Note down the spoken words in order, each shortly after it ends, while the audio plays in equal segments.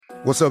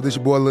What's up, this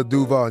your boy Lil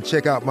Duval, and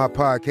check out my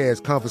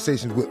podcast,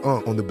 Conversations with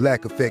Unc, on the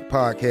Black Effect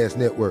Podcast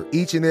Network.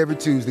 Each and every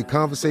Tuesday,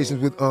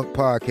 Conversations with Unc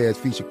podcast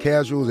feature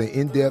casuals and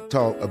in-depth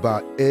talk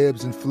about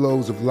ebbs and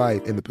flows of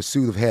life and the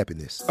pursuit of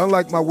happiness.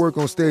 Unlike my work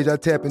on stage, I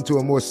tap into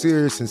a more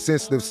serious and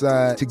sensitive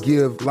side to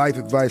give life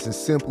advice and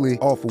simply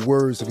offer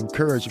words of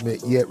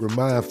encouragement, yet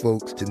remind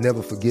folks to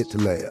never forget to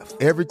laugh.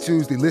 Every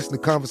Tuesday, listen to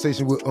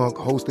Conversations with Unc,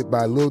 hosted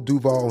by Lil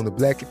Duval on the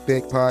Black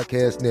Effect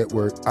Podcast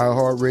Network,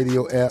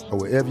 iHeartRadio app, or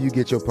wherever you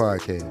get your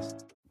podcasts.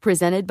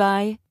 Presented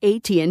by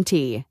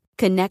AT&T.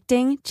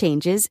 Connecting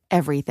changes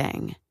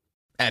everything.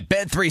 At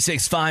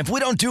Bet365, we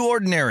don't do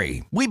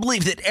ordinary. We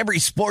believe that every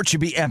sport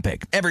should be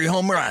epic. Every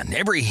home run,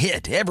 every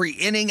hit, every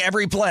inning,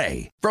 every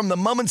play. From the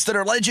moments that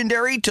are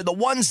legendary to the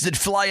ones that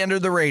fly under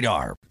the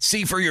radar.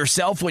 See for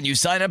yourself when you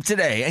sign up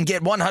today and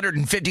get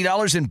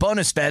 $150 in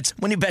bonus bets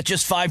when you bet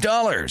just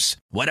 $5.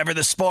 Whatever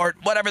the sport,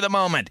 whatever the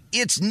moment,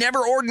 it's never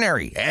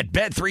ordinary at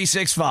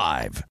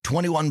Bet365.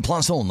 21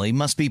 plus only.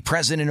 Must be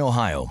present in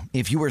Ohio.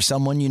 If you or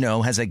someone you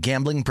know has a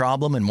gambling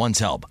problem and wants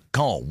help,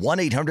 call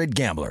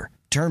 1-800-GAMBLER.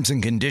 Terms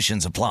and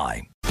conditions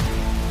apply.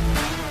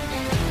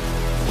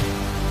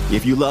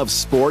 If you love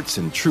sports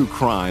and true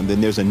crime,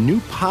 then there's a new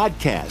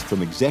podcast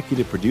from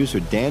executive producer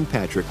Dan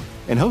Patrick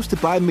and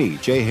hosted by me,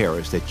 Jay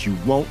Harris, that you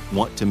won't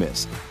want to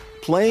miss.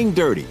 Playing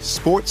Dirty: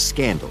 Sports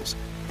Scandals.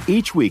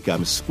 Each week,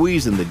 I'm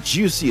squeezing the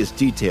juiciest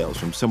details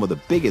from some of the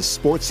biggest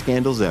sports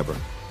scandals ever.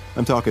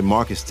 I'm talking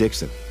Marcus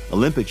Dixon,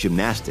 Olympic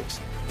gymnastics,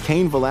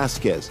 Cain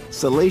Velasquez,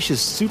 salacious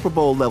Super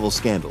Bowl-level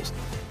scandals.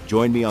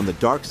 Join me on the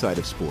dark side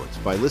of sports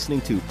by listening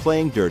to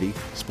Playing Dirty: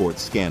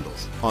 Sports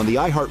Scandals on the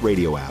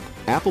iHeartRadio app,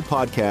 Apple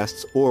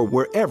Podcasts, or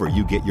wherever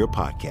you get your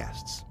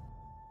podcasts.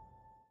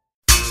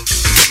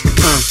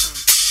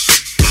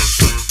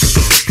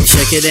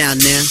 Check it out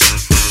now.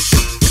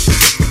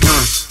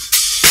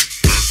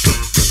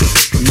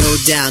 No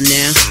doubt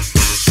now.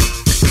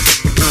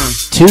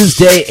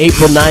 Tuesday,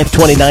 April 9th,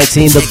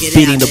 2019, the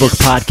Beating the Book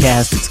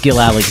podcast. It's Gil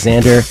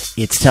Alexander.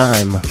 It's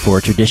time for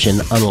a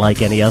tradition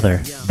unlike any other,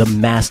 the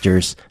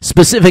Masters.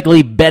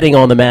 Specifically, betting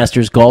on the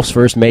Masters, golf's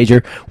first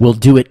major. We'll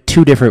do it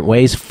two different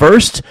ways.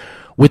 First,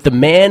 with the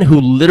man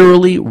who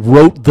literally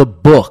wrote the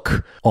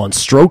book on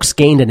strokes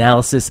gained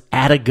analysis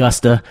at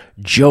Augusta,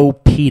 Joe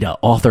Peta,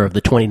 author of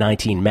the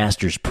 2019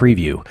 Masters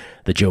Preview,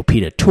 the Joe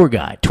Peta Tour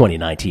Guide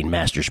 2019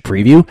 Masters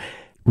Preview.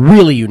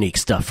 Really unique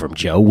stuff from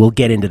Joe. We'll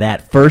get into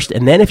that first.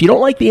 And then if you don't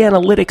like the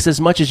analytics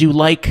as much as you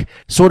like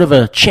sort of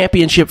a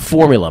championship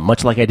formula,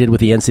 much like I did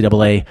with the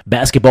NCAA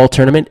basketball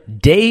tournament,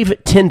 Dave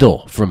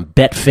Tyndall from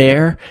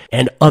Betfair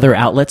and other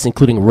outlets,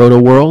 including Roto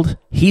World,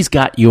 he's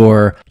got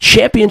your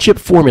championship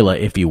formula,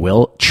 if you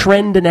will,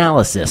 trend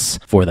analysis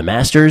for the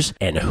Masters,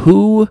 and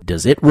who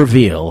does it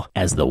reveal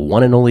as the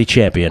one and only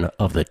champion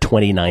of the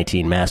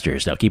 2019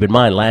 Masters. Now, keep in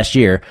mind, last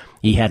year,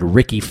 he had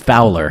Ricky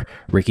Fowler.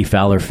 Ricky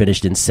Fowler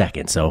finished in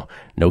second, so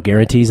no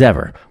guarantees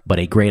ever, but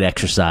a great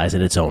exercise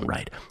in its own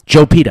right.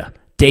 Joe Peta,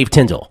 Dave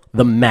Tyndall,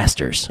 the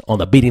Masters on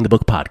the Beating the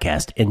Book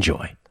podcast.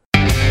 Enjoy.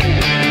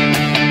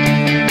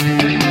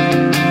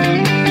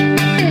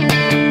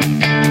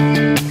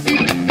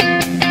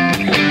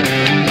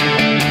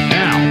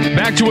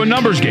 Back to a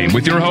numbers game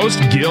with your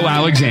host, Gil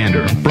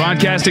Alexander,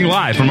 broadcasting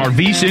live from our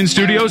VSiN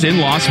studios in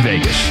Las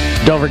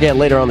Vegas. Don't forget,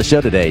 later on the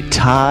show today,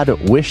 Todd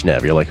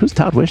Wishnev. You're like, who's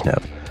Todd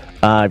Wishnev?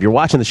 If you're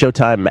watching the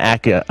Showtime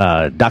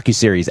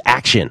docuseries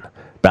Action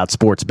about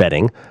sports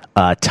betting,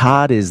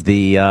 Todd is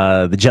the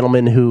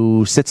gentleman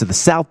who sits at the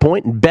South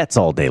Point and bets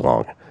all day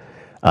long.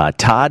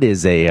 Todd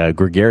is a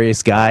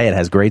gregarious guy and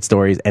has great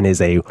stories and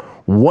is a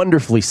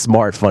wonderfully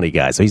smart, funny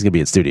guy. So he's going to be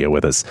in studio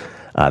with us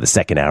the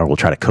second hour. We'll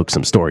try to cook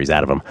some stories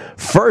out of him.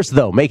 First,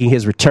 though, making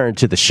his return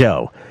to the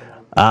show,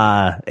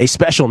 a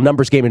special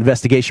numbers game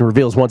investigation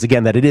reveals once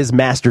again that it is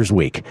Masters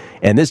Week.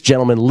 And this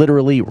gentleman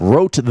literally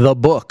wrote the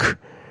book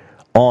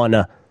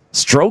on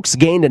strokes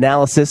gained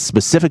analysis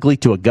specifically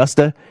to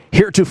Augusta,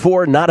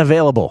 heretofore not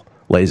available.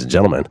 Ladies and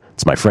gentlemen,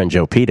 it's my friend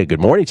Joe Peta. Good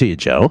morning to you,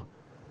 Joe.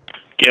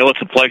 Gil,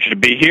 it's a pleasure to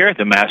be here.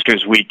 The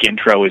Masters Week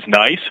intro is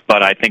nice,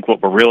 but I think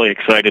what we're really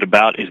excited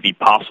about is the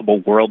possible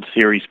World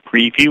Series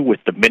preview with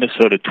the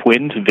Minnesota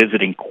Twins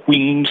visiting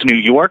Queens, New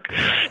York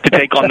to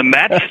take on the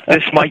Mets.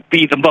 This might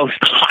be the most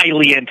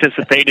highly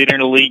anticipated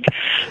interleague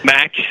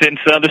match since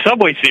the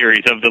Subway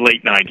Series of the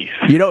late 90s.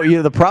 You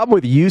know, the problem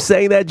with you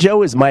saying that,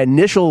 Joe, is my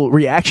initial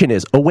reaction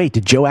is, oh, wait,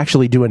 did Joe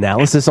actually do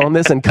analysis on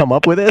this and come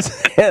up with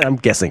this? And I'm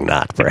guessing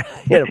not,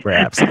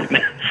 perhaps.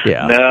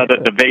 Yeah. No,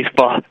 the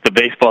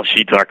baseball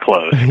sheets are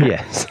closed.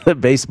 Yes, the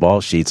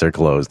baseball sheets are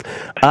closed.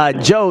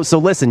 Joe, so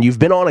listen, you've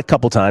been on a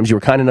couple times. You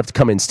were kind enough to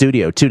come in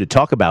studio, too, to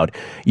talk about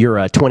your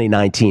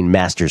 2019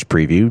 Masters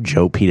Preview,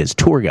 Joe Peta's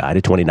Tour Guide,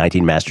 a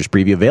 2019 Masters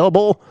Preview,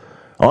 available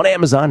on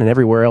Amazon and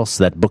everywhere else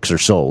that books are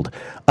sold.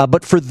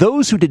 But for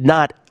those who did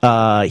not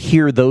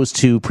hear those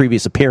two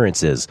previous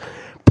appearances,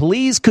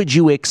 please could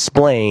you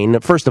explain,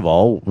 first of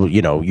all,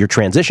 you know, your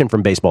transition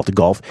from baseball to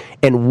golf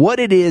and what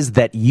it is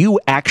that you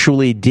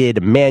actually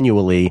did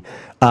manually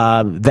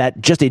that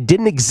just it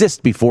didn't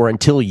exist before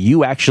until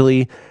you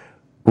actually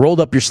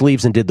rolled up your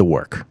sleeves and did the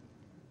work?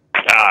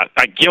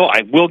 Gil,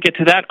 I will get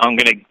to that. I'm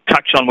going to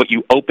touch on what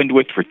you opened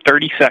with for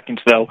 30 seconds,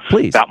 though.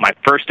 Please. About my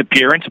first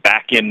appearance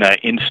back in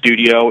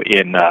studio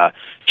in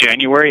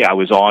January. I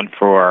was on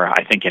for,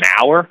 I think, an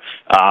hour.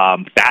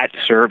 That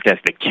served as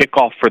the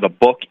kickoff for the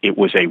book. It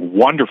was a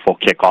wonderful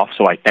kickoff,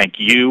 so I thank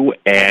you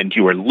and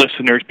your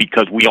listeners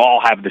because we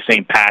all have the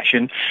same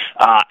passion.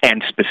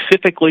 And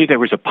specifically, there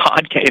was a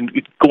podcast,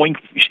 and going,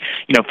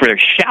 for a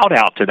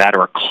shout-out to that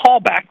or a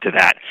callback to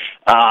that,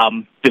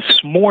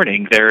 this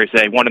morning, there is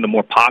one of the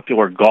more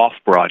popular golf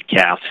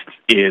broadcasts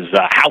is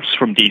House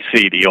from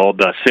D.C., the old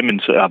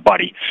Simmons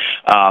buddy,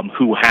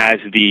 who has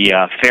the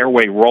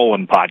Fairway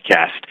Rollin'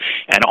 podcast.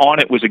 And on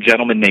it was a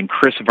gentleman named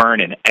Chris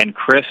Vernon. And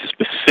Chris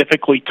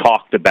specifically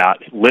talked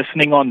about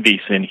listening on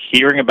VSiN,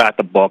 hearing about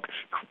the book.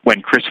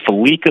 When Chris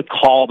Felica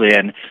called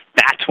in,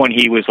 that's when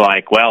he was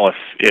like, well,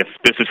 if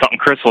this is something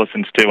Chris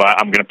listens to,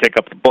 I'm going to pick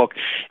up the book.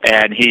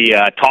 And he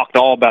talked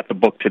all about the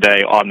book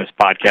today on this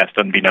podcast,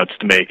 unbeknownst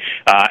to me.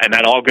 And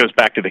that all goes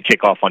back to the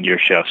kickoff on your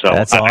show. So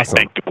that's awesome. I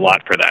thank you a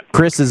lot for that.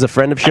 Chris is a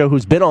friend of the show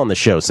who's been on the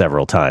show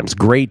several times.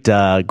 Great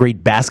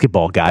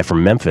basketball guy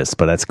from Memphis,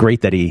 but that's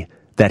great that he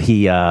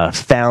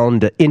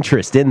found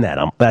interest in that.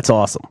 That's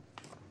awesome.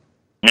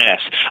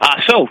 Yes.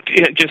 So,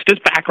 just as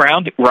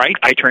background, right,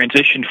 I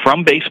transitioned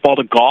from baseball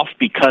to golf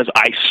because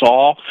I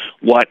saw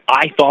what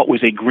I thought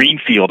was a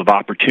greenfield of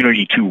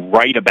opportunity to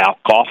write about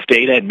golf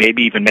data and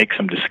maybe even make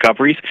some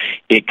discoveries.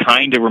 It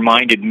kind of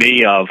reminded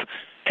me of,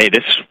 hey,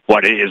 this is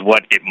what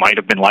it might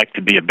have been like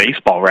to be a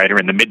baseball writer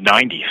in the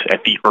mid-'90s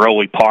at the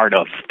early part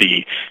of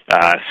the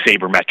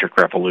sabermetric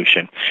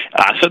revolution.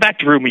 So that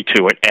drew me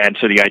to it, and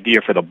so the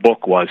idea for the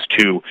book was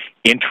to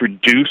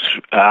introduce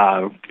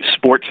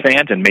sports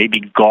fans and maybe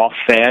golf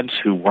fans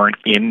who weren't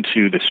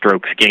into the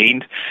strokes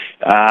gained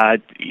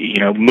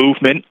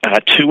movement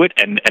to it,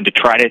 and to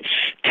try to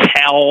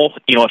tell,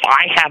 if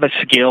I have a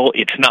skill,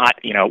 it's not,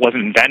 it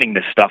wasn't inventing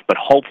this stuff, but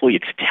hopefully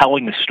it's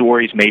telling the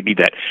stories maybe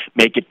that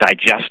make it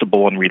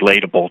digestible and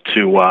relatable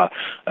to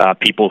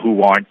people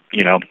who aren't,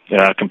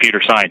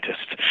 computer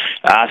scientists.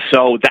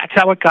 So that's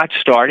how it got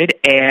started.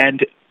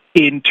 And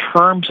in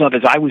terms of,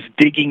 as I was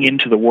digging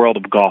into the world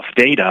of golf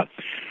data,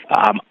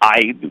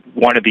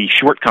 one of the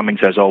shortcomings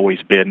has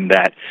always been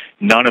that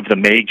none of the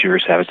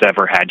majors has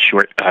ever had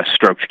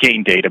strokes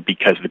gain data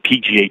because the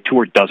PGA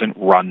Tour doesn't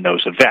run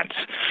those events,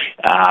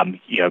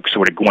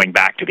 sort of going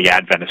back to the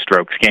advent of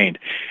strokes gained.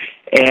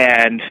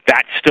 And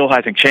that still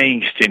hasn't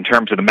changed in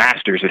terms of the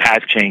Masters. It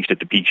has changed at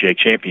the PGA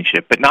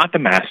Championship, but not the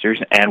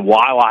Masters. And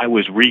while I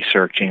was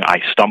researching,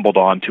 I stumbled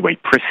onto a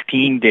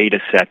pristine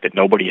data set that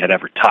nobody had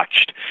ever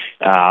touched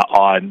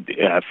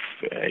that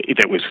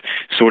was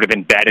sort of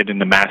embedded in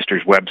the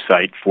Masters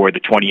website for the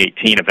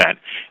 2018 event.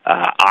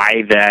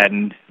 I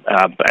then,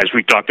 as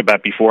we talked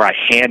about before, I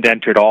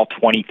hand-entered all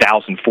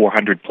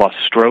 20,400-plus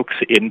strokes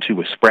into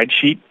a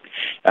spreadsheet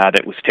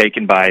that was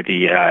taken by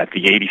the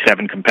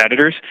 87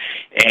 competitors,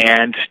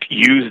 and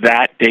use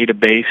that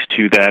database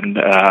to then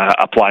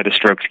apply the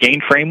strokes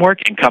gain framework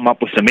and come up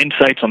with some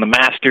insights on the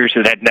Masters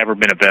that had never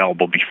been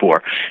available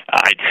before.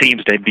 It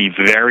seems to be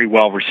very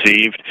well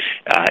received.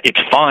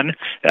 It's fun,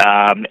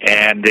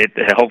 and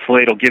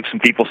hopefully it'll give some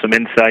people some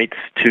insights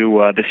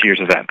to this year's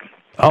event.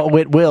 Oh,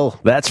 it will.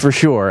 That's for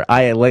sure.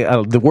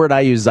 The word I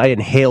used, I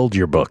inhaled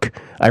your book.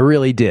 I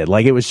really did.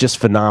 It was just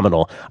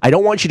phenomenal. I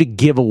don't want you to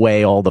give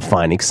away all the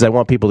findings because I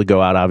want people to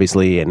go out,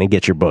 obviously, and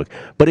get your book.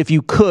 But if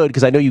you could,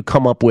 because I know you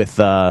come up with,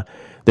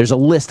 there's a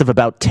list of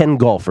about 10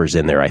 golfers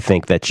in there, I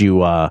think, that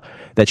you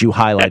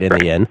highlight in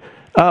the end.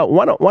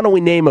 Why don't we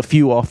name a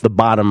few off the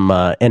bottom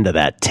end of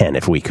that 10,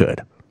 if we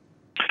could?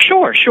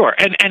 Sure.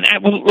 And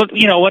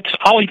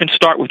I'll even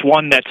start with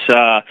one that's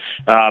that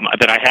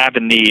I have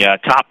in the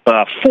top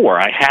 4.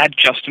 I had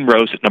Justin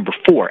Rose at number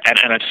 4,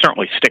 and I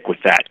certainly stick with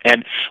that.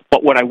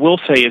 But what I will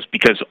say is,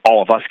 because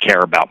all of us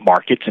care about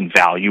markets and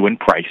value and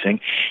pricing,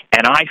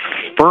 and I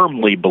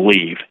firmly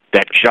believe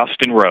that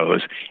Justin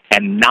Rose,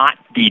 and not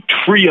the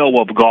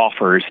trio of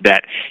golfers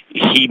that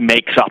he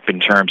makes up in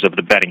terms of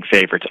the betting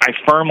favorites, I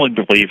firmly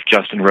believe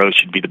Justin Rose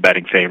should be the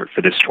betting favorite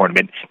for this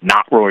tournament,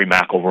 not Rory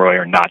McIlroy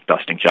or not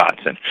Dustin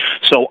Johnson.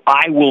 So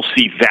I will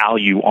see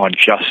value on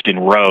Justin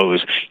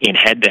Rose in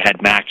head-to-head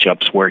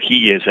matchups where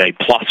he is a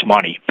plus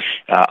money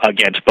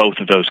against both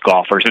of those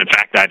golfers. And in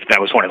fact, that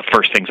was one of the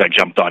first things I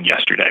jumped on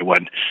yesterday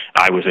when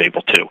I was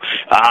able to.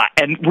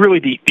 And really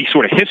the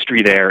sort of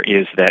history there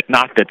is that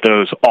not that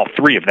all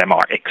three of them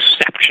are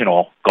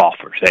exceptional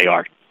golfers. They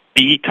are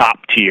the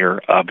top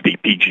tier of the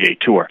PGA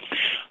Tour.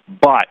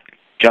 But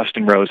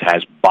Justin Rose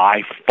has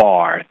by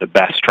far the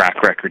best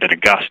track record at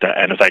Augusta.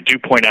 And as I do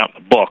point out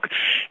in the book,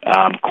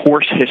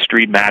 course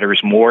history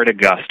matters more at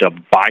Augusta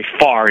by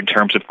far in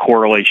terms of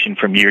correlation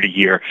from year to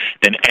year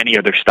than any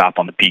other stop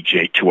on the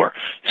PGA Tour.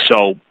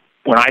 So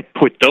when I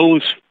put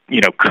those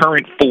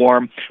current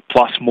form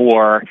plus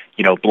more,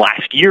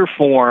 last year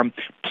form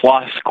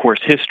plus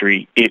course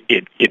history,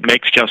 it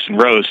makes Justin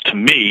Rose, to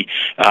me,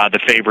 the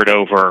favorite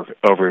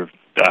over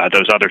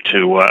those other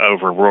two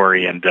over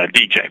Rory and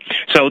DJ.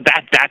 So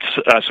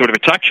that's sort of a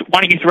touch.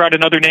 Why don't you throw out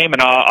another name,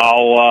 and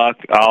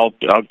I'll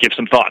give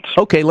some thoughts.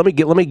 Okay, let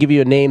me give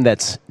you a name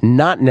that's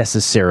not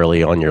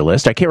necessarily on your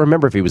list. I can't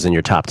remember if he was in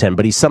your top 10,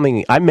 but he's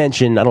something I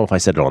mentioned. I don't know if I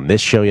said it on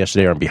this show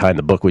yesterday or on Behind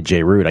the Book with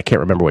Jay Root. I can't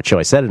remember what show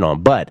I said it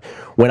on, but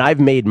when I've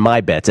made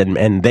my bets,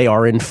 and they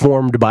are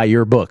informed by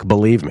your book,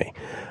 believe me,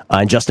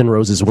 and Justin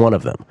Rose is one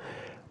of them.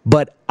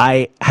 But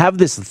I have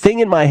this thing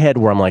in my head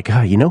where I'm like,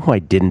 you know who I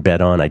didn't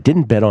bet on? I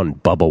didn't bet on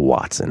Bubba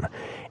Watson.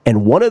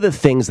 And one of the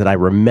things that I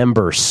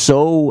remember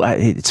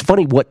it's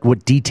funny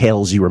what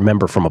details you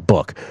remember from a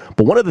book,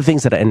 but one of the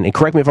things that, and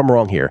correct me if I'm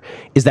wrong here,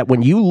 is that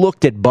when you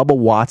looked at Bubba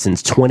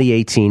Watson's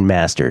 2018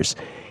 Masters,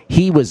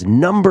 he was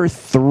number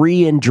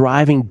 3 in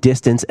driving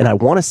distance, and I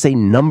want to say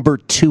number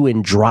 2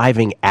 in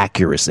driving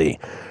accuracy.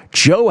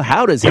 Joe,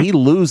 how does he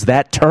lose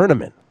that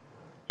tournament?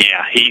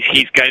 Yeah,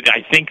 he's got.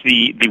 I think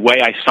the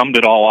way I summed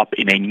it all up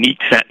in a neat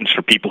sentence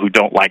for people who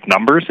don't like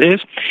numbers is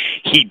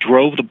he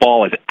drove the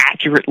ball as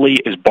accurately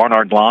as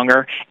Bernhard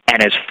Langer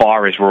and as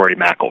far as Rory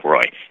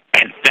McIlroy.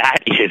 And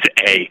that is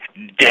a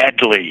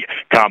deadly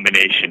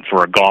combination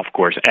for a golf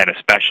course, and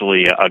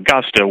especially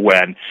Augusta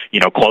when,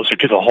 closer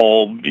to the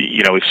hole,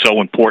 is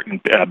so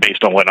important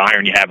based on what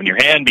iron you have in your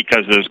hand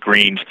because those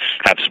greens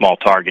have small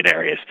target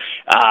areas.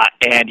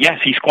 And yes,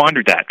 he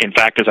squandered that. In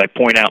fact, as I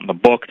point out in the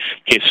book,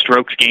 his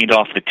strokes gained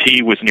off the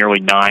tee was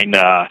nearly nine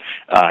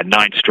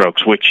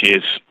strokes, which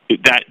is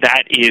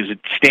that is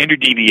standard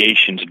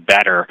deviations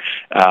better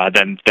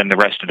than the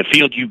rest of the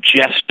field. You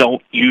just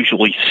don't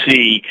usually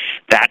see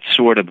that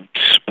sort of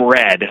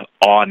spread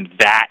on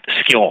that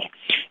skill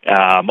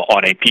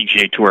on a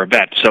PGA Tour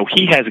event. So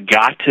he has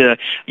got to,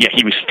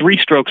 he was 3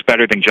 strokes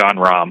better than Jon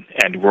Rahm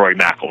and Rory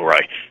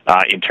McIlroy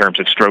in terms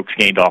of strokes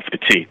gained off the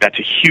tee. That's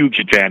a huge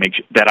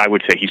advantage that I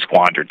would say he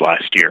squandered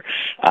last year.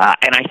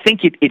 And I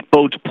think it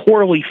bodes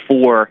poorly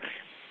for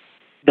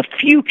the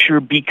future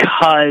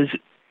because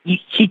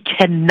he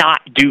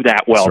cannot do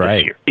that well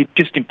this year. It's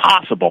just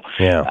impossible.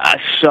 Yeah.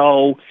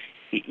 So,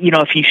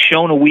 if he's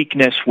shown a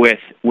weakness with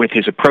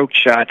his approach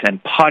shots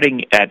and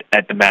putting at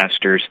the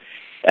Masters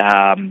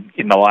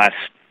in the last,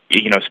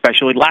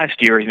 especially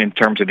last year in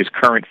terms of his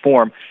current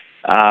form,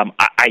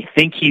 I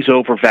think he's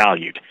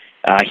overvalued.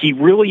 He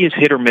really is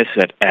hit or miss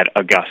at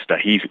Augusta.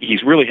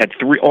 He's really had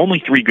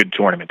only 3 good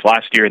tournaments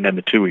last year, and then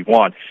the 2 he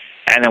won.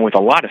 And then with a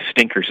lot of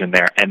stinkers in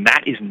there, and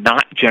that is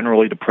not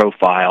generally the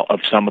profile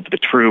of some of the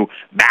true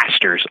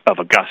masters of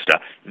Augusta.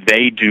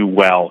 They do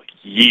well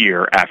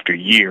year after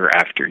year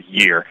after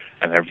year,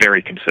 and they're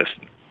very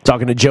consistent.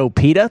 Talking to Joe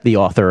Peta, the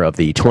author of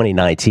the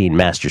 2019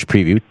 Masters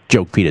Preview.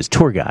 Joe Peta's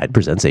tour guide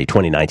presents a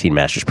 2019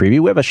 Masters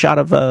Preview. We have a shot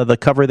of the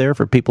cover there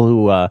for people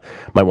who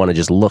might want to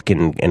just look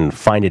and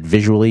find it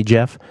visually,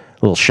 Jeff.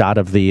 A little shot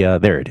of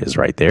there it is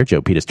right there.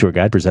 Joe Peta's tour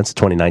guide presents the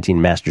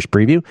 2019 Masters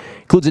Preview.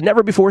 Includes a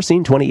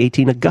never-before-seen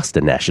 2018 Augusta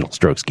National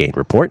Strokes Gained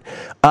report.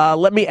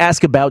 Let me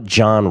ask about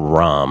Jon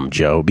Rahm,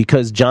 Joe,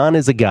 because John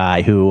is a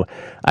guy who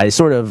I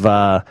sort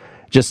of...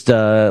 just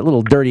a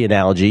little dirty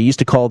analogy, used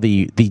to call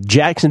the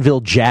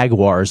Jacksonville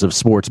Jaguars of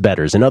sports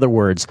bettors. In other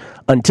words,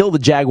 until the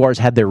Jaguars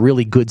had their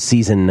really good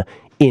season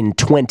in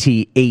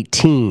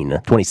 2017,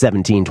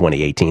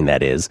 2018,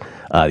 that is,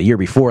 the year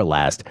before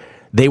last,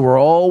 they were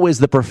always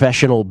the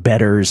professional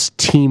bettors'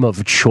 team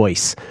of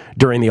choice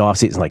during the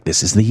offseason. Like,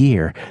 this is the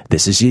year.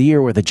 This is the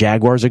year where the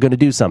Jaguars are going to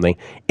do something.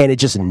 And it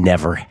just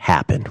never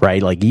happened,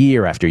 right? Like,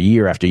 year after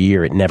year after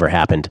year, it never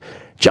happened.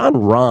 Jon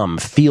Rahm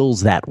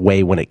feels that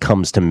way when it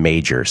comes to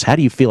majors. How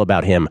do you feel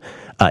about him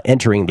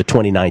entering the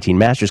 2019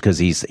 Masters? Because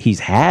he's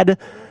had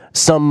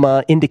some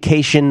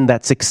indication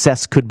that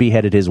success could be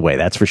headed his way,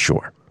 that's for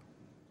sure.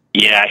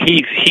 Yeah,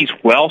 he's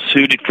well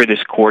suited for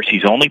this course.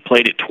 He's only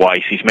played it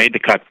twice. He's made the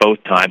cut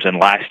both times, and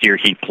last year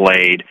he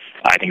played.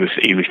 I think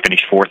he was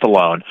finished 4th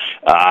alone.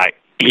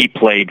 He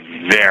played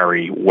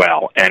very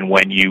well, and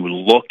when you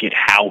look at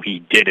how he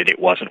did it, it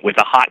wasn't with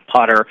a hot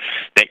putter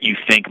that you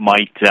think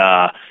might,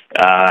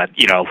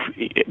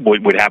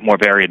 would have more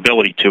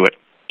variability to it.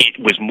 It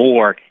was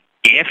more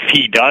if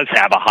he does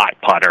have a hot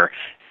putter,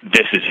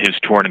 this is his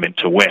tournament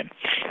to win.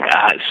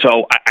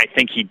 So I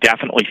think he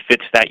definitely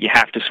fits that. You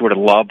have to sort of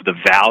love the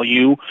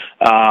value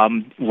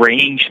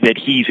range that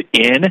he's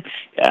in.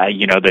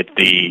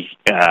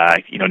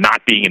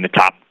 Not being in the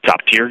top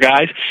tier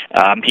guys.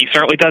 He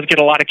certainly does get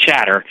a lot of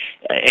chatter,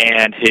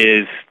 and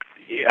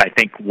I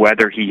think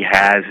whether he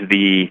has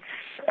the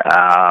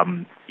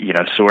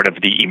sort of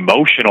the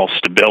emotional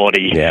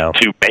stability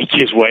to make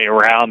his way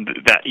around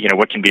that,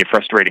 what can be a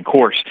frustrating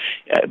course,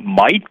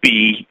 might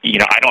be, I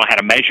don't know how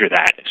to measure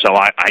that. So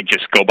I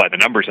just go by the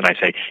numbers and I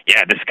say,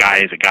 this guy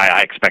is a guy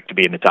I expect to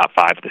be in the top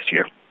 5 this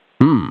year.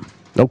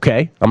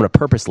 Okay. I'm going to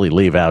purposely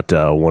leave out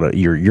one of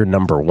your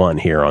number 1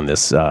 here on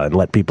this and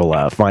let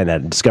people find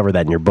that and discover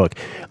that in your book.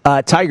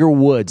 Tiger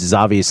Woods is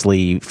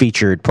obviously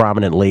featured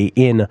prominently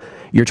in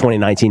your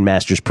 2019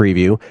 Masters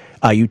Preview.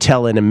 You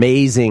tell an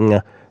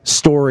amazing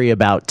story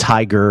about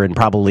Tiger and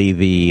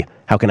probably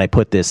how can I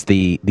put this,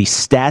 the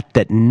stat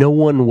that no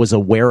one was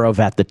aware of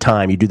at the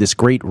time. You do this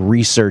great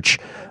research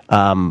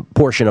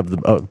portion of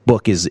the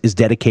book is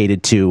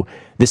dedicated to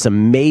this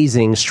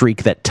amazing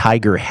streak that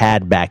Tiger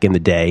had back in the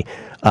day.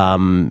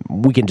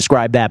 We can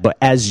describe that, but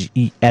as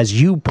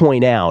you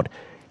point out,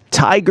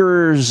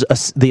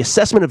 the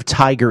assessment of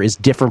Tiger is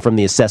different from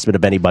the assessment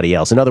of anybody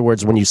else. In other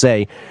words, when you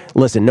say,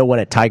 listen, no one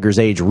at Tiger's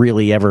age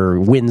really ever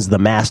wins the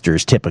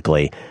Masters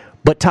typically,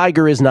 but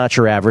Tiger is not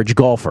your average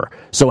golfer.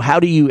 So how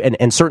do you,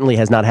 and certainly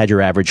has not had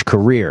your average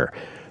career.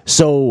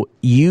 So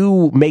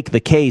you make the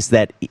case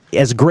that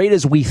as great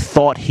as we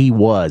thought he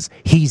was,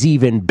 he's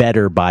even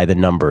better by the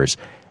numbers.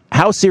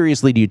 How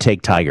seriously do you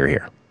take Tiger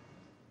here?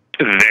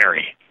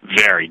 Very,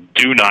 very.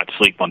 Do not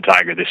sleep on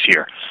Tiger this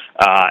year.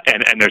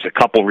 And there's a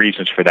couple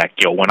reasons for that,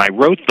 Gil. When I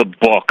wrote the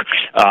book,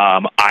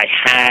 I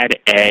had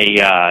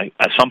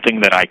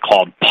something that I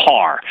called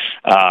PAR,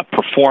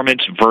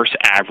 performance versus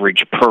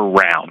average per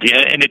round.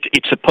 And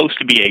it's supposed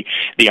to be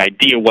the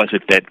idea was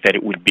that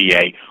it would be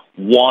a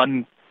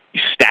one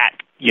stat,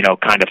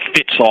 kind of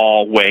fits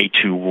all way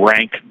to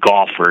rank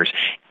golfers.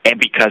 And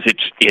because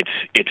it's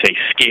a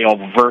scale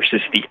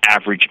versus the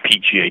average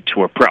PGA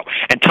Tour pro,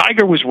 and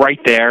Tiger was right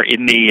there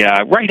in the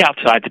right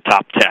outside the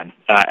top 10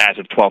 as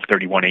of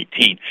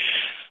 12/31/18.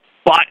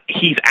 But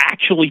he's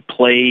actually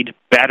played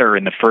better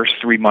in the first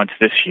 3 months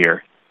this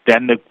year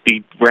than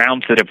the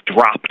rounds that have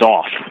dropped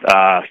off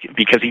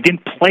because he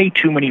didn't play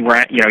too many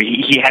rounds.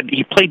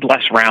 He played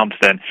less rounds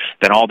than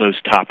all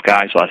those top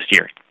guys last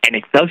year, and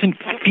it doesn't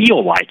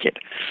feel like it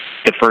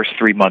the first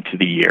 3 months of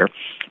the year.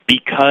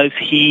 Because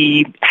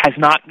he has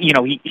not,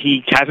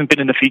 he hasn't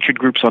been in the featured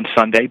groups on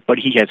Sunday, but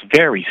he has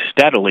very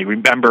steadily.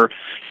 Remember,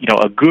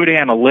 a good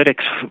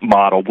analytics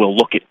model will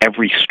look at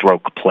every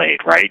stroke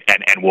played, right,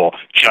 and will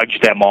judge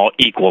them all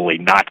equally,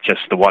 not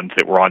just the ones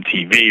that were on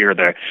TV or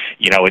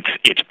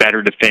it's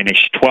better to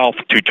finish 12th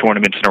 2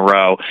 tournaments in a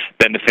row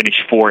than to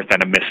finish 4th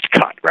and a missed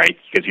cut, right?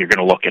 Because you're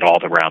going to look at all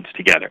the rounds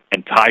together.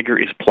 And Tiger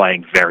is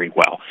playing very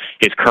well.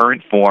 His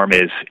current form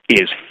is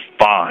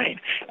fine.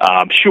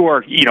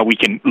 Sure, we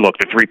can look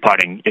at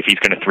three-putting. If he's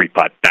going to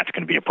three-putt, that's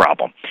going to be a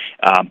problem.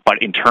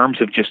 But in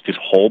terms of just his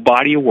whole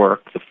body of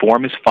work, the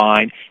form is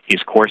fine.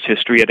 His course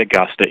history at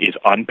Augusta is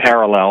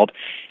unparalleled.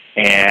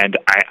 And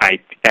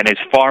and as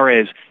far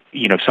as,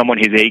 someone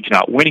his age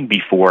not winning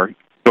before,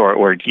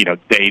 or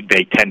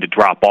they tend to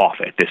drop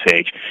off at this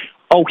age.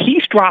 Oh,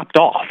 he's dropped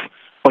off.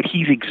 But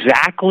he's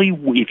exactly,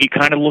 if you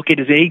kind of look at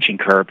his aging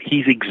curve,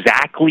 he's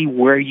exactly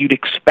where you'd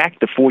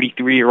expect a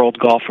 43-year-old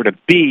golfer to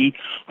be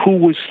who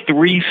was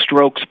 3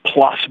 strokes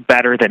plus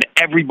better than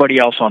everybody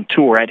else on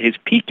tour at his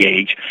peak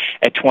age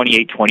at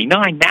 28,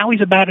 29. Now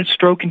he's about a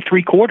stroke and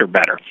 3/4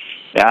 better,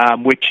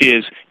 which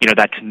is,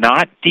 that's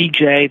not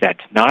DJ,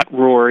 that's not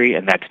Rory,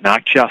 and that's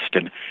not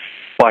Justin,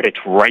 but it's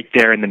right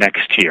there in the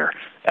next tier.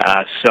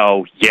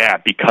 So, yeah,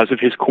 because of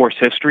his course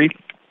history,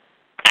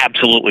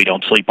 absolutely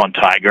don't sleep on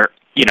Tiger.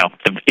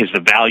 Is the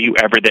value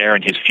ever there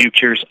in his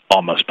futures?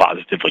 Almost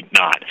positively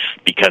not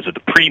because of the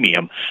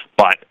premium.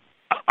 But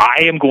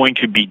I am going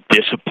to be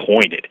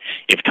disappointed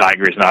if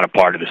Tiger is not a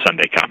part of the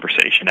Sunday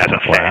conversation as a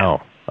fan.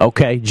 Wow.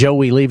 Okay, Joe,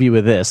 we leave you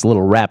with this, a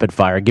little rapid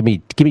fire. Give me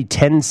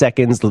 10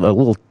 seconds, a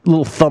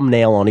little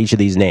thumbnail on each of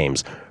these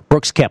names.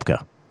 Brooks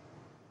Koepka.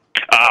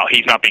 Oh,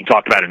 he's not being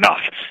talked about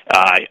enough.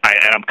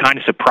 And I'm kind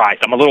of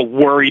surprised. I'm a little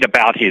worried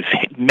about his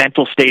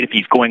mental state if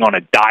he's going on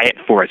a diet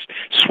for a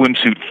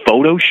swimsuit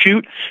photo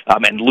shoot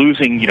and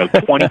losing,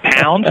 20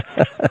 pounds.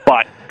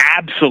 But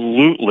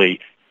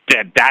absolutely,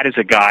 that is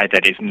a guy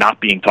that is not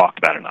being talked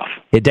about enough.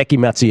 Hideki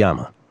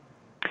Matsuyama.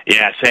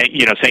 Yeah,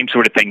 same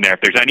sort of thing there.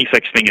 If there's any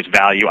such thing as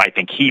value, I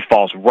think he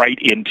falls right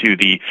into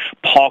the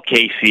Paul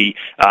Casey,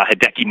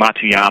 Hideki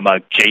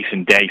Matsuyama,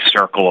 Jason Day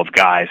circle of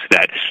guys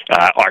that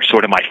are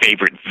sort of my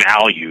favorite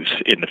values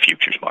in the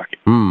futures market.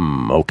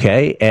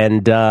 Okay,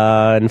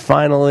 and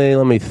finally,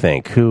 let me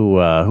think. Who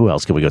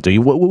else can we go to?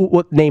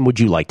 What name would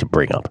you like to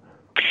bring up?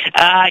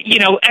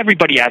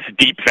 Everybody has a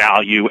deep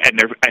value,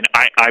 and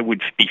I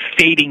would be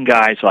fading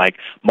guys like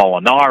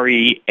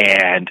Molinari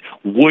and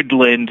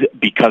Woodland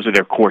because of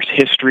their course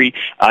history.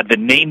 The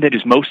name that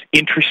is most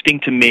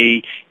interesting to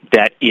me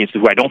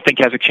who I don't think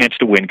has a chance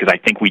to win, because I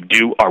think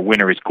our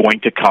winner is going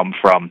to come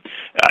from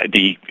let's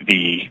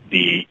say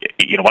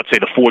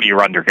the 40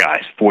 or under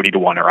guys, 40 to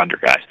 1 or under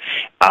guys.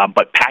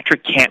 But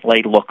Patrick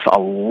Cantlay looks a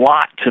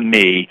lot to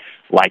me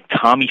like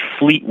Tommy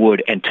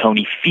Fleetwood and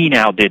Tony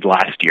Finau did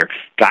last year.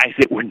 Guys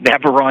that were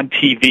never on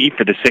TV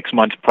for the 6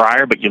 months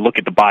prior, but you look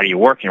at the body of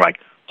work and you're like,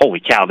 holy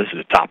cow, this is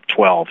a top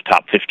 12,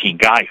 top 15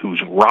 guy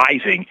who's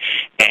rising.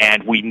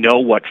 And we know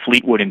what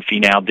Fleetwood and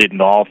Finau did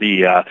in all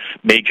the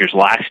majors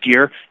last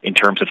year in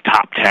terms of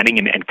top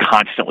 10ing and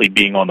constantly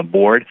being on the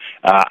board.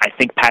 I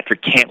think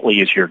Patrick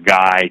Cantlay is your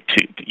guy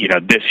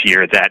this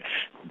year that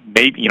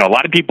maybe, a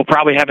lot of people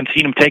probably haven't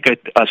seen him take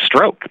a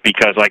stroke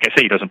because, like I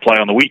say, he doesn't play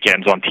on the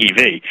weekends on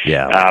TV.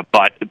 Yeah.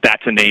 But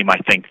that's a name I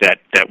think that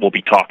we'll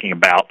be talking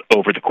about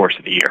over the course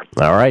of the year.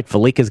 All right.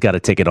 Felika's got a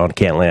ticket on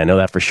Cantlay. I know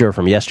that for sure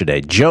from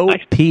yesterday. Joe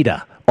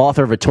Pita,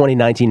 author of a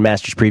 2019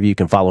 Masters preview. You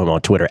can follow him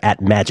on Twitter at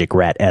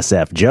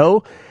MagicRatSF.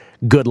 Joe,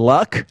 good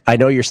luck. I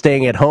know you're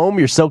staying at home.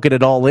 You're soaking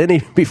it all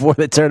in before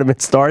the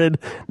tournament started.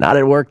 Not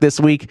at work this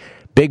week.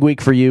 Big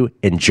week for you.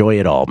 Enjoy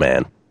it all,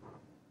 man.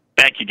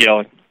 Thank you,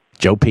 Gil.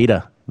 Joe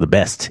Peta, the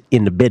best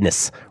in the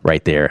business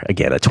right there.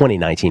 Again, a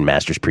 2019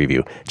 Masters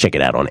preview. Check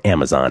it out on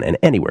Amazon and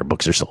anywhere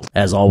books are sold.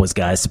 As always,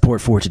 guys,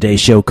 support for today's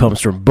show comes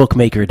from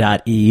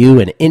Bookmaker.eu,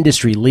 an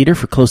industry leader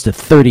for close to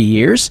 30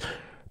 years.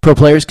 Pro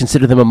players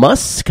consider them a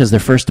must because they're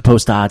first to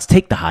post odds,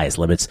 take the highest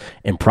limits,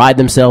 and pride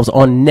themselves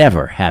on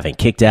never having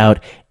kicked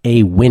out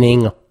a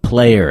winning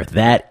player.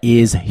 That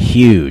is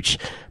huge.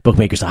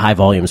 Bookmaker's a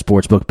high-volume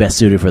sportsbook best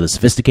suited for the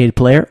sophisticated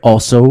player,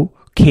 also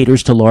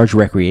caters to large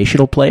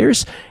recreational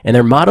players, and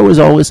their motto is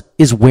always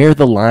is where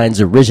the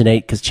lines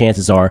originate, because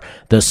chances are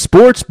the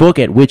sports book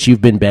at which you've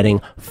been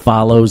betting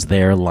follows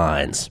their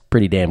lines.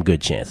 Pretty damn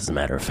good chance, as a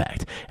matter of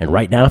fact. And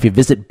right now, if you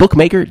visit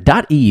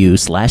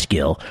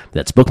bookmaker.eu/Gill,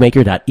 that's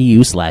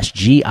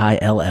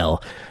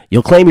bookmaker.eu/GILL,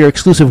 you'll claim your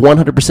exclusive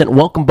 100%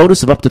 welcome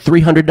bonus of up to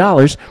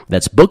 $300.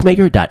 That's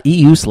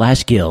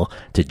bookmaker.eu/Gill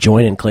to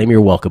join and claim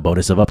your welcome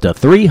bonus of up to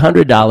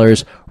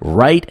 $300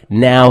 right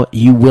now.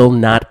 You will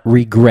not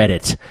regret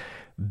it.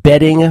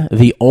 Betting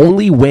the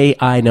only way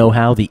I know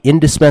how, the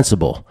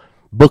indispensable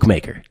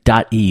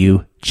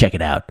bookmaker.eu. Check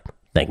it out.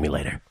 Thank me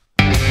later.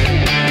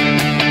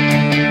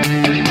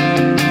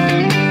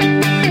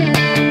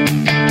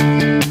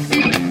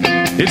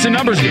 It's a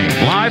numbers game,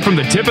 live from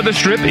the tip of the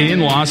strip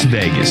in Las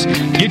Vegas.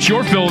 Get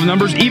your fill of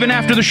numbers even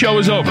after the show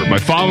is over by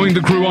following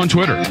the crew on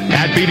Twitter,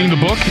 at Beating the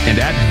Book and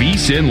at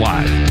VSIN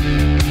Live.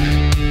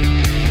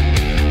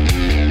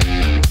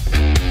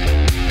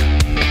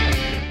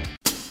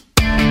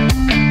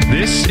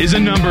 This is a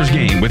numbers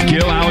game with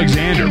Gil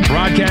Alexander,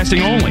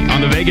 broadcasting only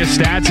on the Vegas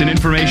Stats and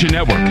Information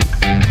Network.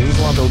 He's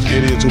one of those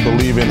idiots who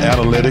believe in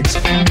analytics.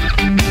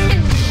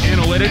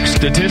 Analytics,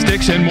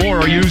 statistics, and more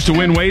are used to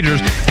win wagers,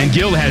 and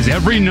Gil has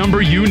every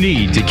number you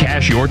need to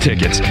cash your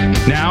tickets.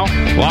 Now,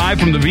 live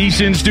from the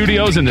VSIN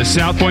studios in the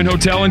South Point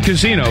Hotel and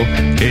Casino,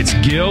 it's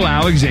Gil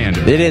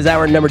Alexander. It is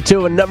our number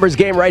 2 in numbers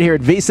game right here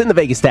at VSIN, the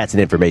Vegas Stats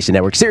and Information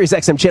Network. Sirius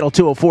XM Channel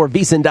 204,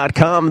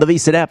 VSIN.com, the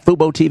VSIN app,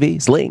 Fubo TV,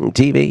 Sling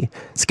TV.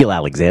 It's Gil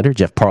Alexander.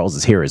 Jeff Parles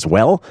is here as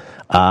well.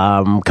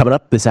 Coming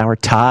up this hour,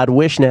 Todd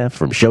Wishnev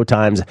from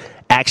Showtime's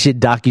action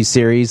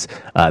docuseries,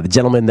 the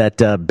gentleman that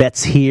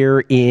bets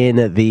here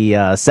in the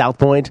South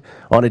Point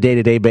on a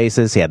day-to-day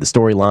basis. He had the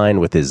storyline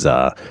with his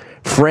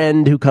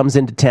friend who comes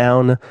into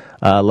town,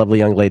 a lovely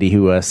young lady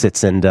who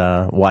sits and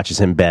watches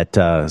him bet.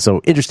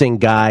 So interesting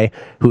guy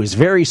who is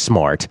very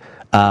smart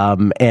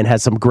and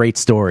has some great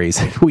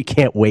stories. We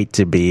can't wait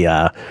to be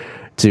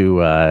to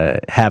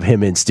have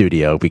him in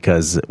studio,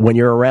 because when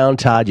you're around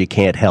Todd, you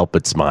can't help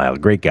but smile.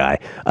 Great guy.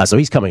 So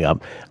he's coming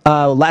up.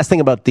 Last thing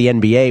about the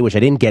NBA, which I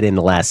didn't get in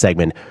the last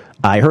segment,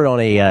 I heard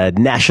on a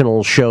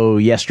national show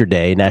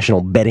yesterday,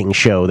 national betting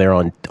show there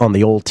on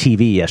the old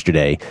TV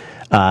yesterday,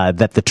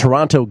 that the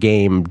Toronto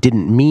game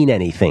didn't mean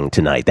anything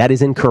tonight. That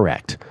is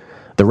incorrect.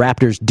 The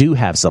Raptors do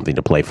have something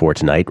to play for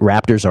tonight.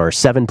 Raptors are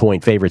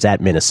 7-point favorites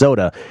at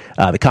Minnesota.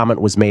 The comment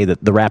was made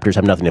that the Raptors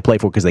have nothing to play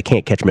for because they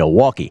can't catch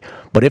Milwaukee.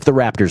 But if the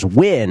Raptors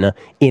win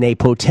in a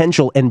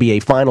potential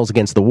NBA Finals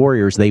against the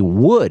Warriors, they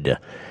would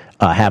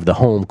have the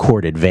home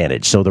court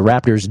advantage. So the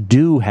Raptors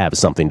do have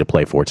something to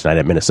play for tonight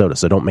at Minnesota.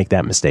 So don't make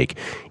that mistake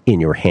in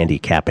your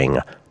handicapping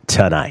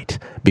tonight.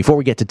 Before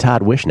we get to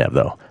Todd Wishnev,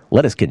 though,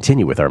 let us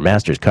continue with our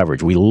Masters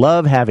coverage. We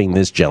love having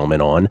this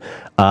gentleman on,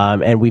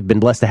 and we've been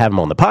blessed to have him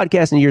on the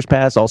podcast in years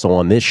past, also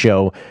on this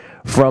show.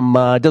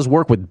 Does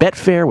work with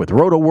Betfair, with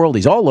Roto World.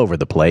 He's all over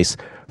the place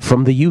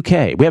from the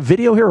UK. We have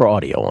video here or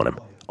audio on him?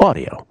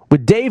 Audio.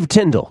 With Dave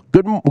Tyndall.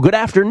 Good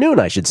afternoon,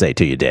 I should say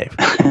to you, Dave.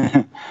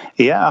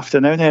 Yeah,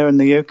 afternoon here in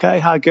the UK.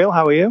 Hi, Gil.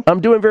 How are you? I'm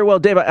doing very well,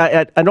 Dave.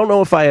 I don't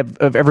know if I have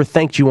ever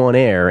thanked you on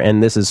air,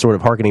 and this is sort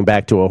of hearkening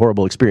back to a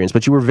horrible experience,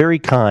 but you were very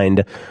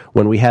kind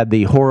when we had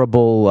the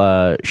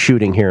horrible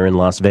shooting here in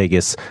Las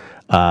Vegas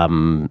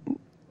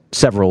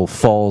several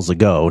falls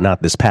ago,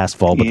 not this past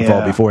fall, but the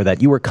fall before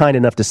that. You were kind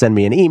enough to send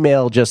me an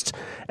email just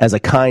as a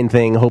kind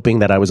thing, hoping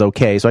that I was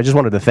okay. So I just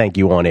wanted to thank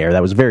you on air.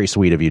 That was very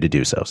sweet of you to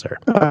do so, sir.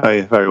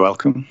 You're very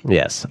welcome.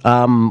 Yes.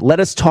 Let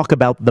us talk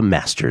about the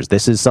Masters.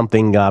 This is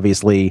something,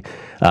 obviously,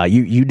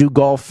 you do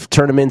golf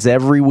tournaments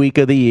every week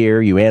of the year.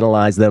 You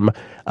analyze them.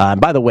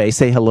 By the way,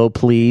 say hello,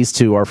 please,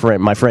 to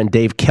my friend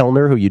Dave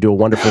Kellner, who you do a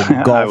wonderful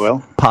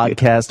golf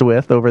podcast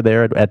with over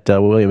there at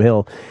William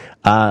Hill.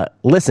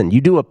 Listen,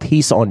 you do a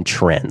piece on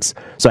trends.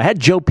 So I had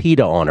Joe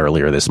Peta on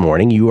earlier this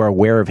morning. You are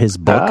aware of his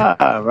book.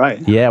 Right.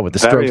 Yeah, with the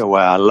Very strokes.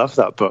 aware. I love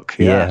that book.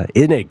 Yeah.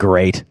 Isn't it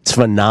great? It's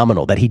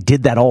phenomenal that he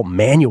did that all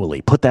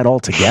manually, put that all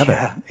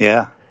together.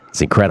 Yeah.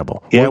 It's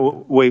incredible. Yeah,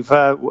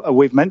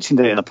 we've mentioned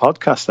it in a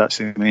podcast,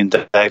 actually. Me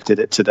and Dave did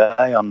it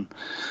today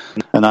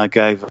and I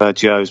gave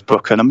Joe's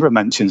book a number of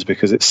mentions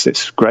because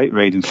it's great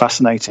reading,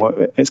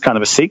 fascinating. It's kind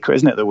of a secret,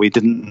 isn't it, that we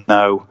didn't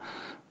know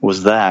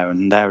was there,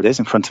 and there it is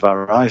in front of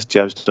our eyes.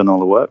 Joe's done all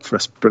the work for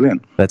us.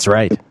 Brilliant. That's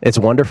right. It's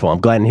wonderful. I'm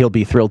glad, and he'll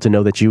be thrilled to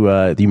know that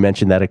you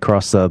mentioned that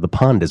across the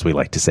pond, as we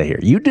like to say here.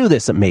 You do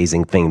this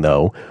amazing thing,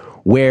 though,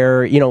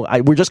 where,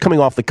 we're just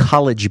coming off the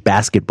college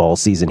basketball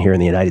season here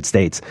in the United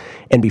States,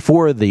 and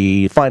before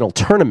the final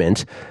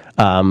tournament,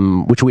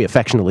 which we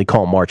affectionately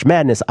call March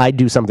Madness, I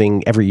do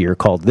something every year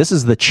called, this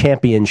is the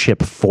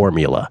championship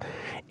formula.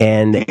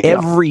 And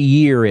every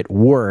year it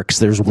works.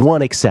 There's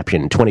one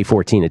exception. In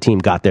 2014, a team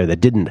got there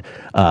that didn't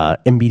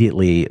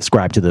immediately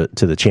ascribe to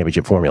the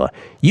championship formula.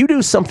 You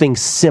do something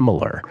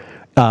similar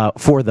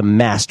for the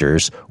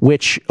Masters,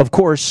 which, of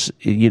course,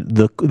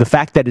 the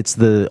fact that it's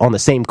on the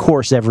same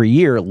course every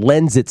year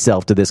lends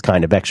itself to this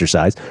kind of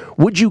exercise.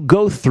 Would you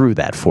go through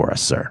that for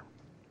us, sir?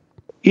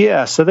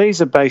 Yeah, so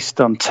these are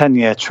based on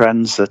 10-year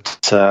trends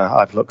that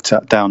I've looked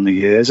at down the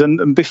years.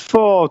 And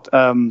before...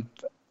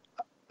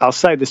 I'll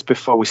say this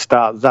before we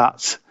start,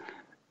 that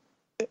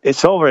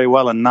it's all very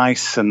well and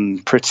nice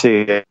and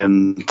pretty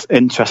and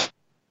interesting,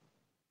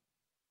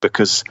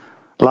 because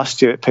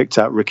last year it picked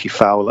out Ricky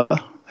Fowler,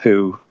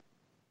 who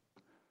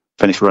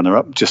finished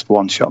runner-up, just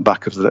one shot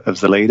back of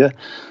the leader.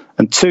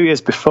 And 2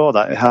 years before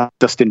that, it had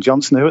Dustin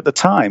Johnson, who at the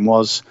time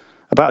was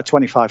about a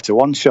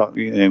 25-1 shot.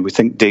 We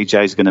think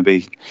DJ is going to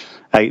be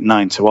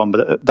 8-9-1,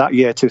 but that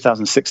year,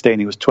 2016,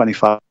 he was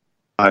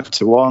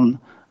 25-1,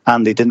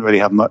 and he didn't really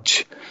have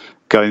much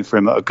going for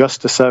him at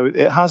Augusta, so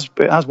it has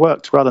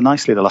worked rather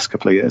nicely the last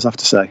couple of years, I have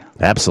to say.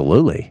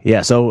 Absolutely,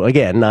 yeah. So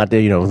again, not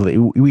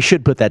we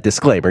should put that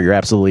disclaimer. You're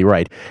absolutely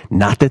right.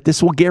 Not that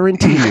this will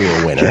guarantee you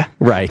a winner,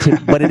 right?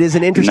 But it is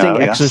an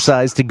interesting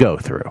exercise to go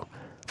through,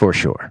 for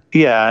sure.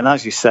 Yeah, and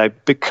as you say,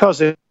 because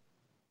it's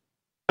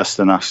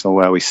Augusta National,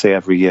 where we see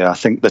every year, I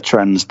think the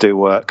trends do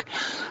work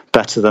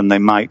better than they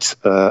might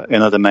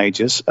in other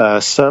majors.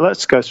 So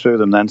let's go through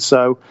them then.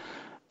 So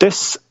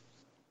this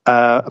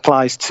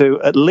applies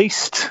to at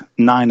least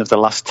 9 of the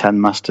last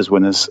 10 Masters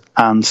winners,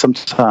 and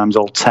sometimes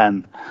all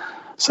 10.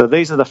 So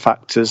these are the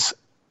factors: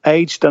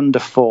 aged under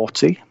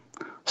 40,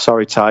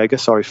 sorry Tiger,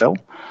 sorry Phil,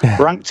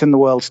 ranked in the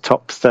world's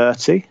top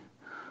 30,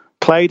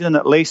 played in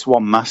at least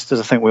one Masters,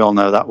 I think we all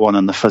know that one,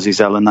 and the Fuzzy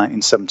Zeller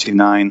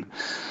 1979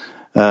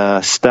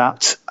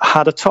 stat,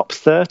 had a top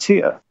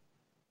 30 at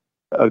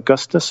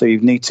Augusta, so you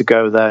need to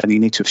go there and you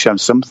need to have shown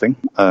something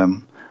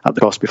at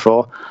the course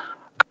before.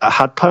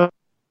 Had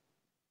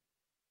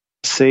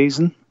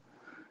season.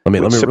 Let me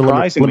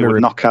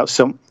knock out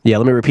some. Yeah,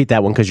 let me repeat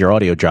that one because your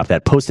audio dropped.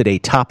 That posted a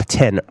top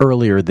 10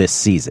 earlier this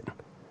season.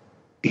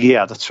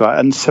 Yeah, that's right.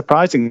 And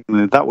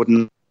surprisingly, that would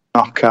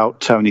knock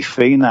out Tony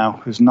Finau,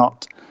 who's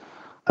not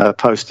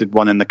posted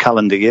one in the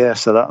calendar year.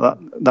 So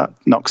that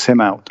knocks him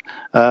out.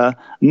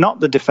 Not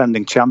the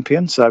defending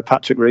champion, so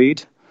Patrick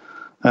Reed.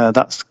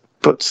 That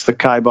puts the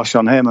kibosh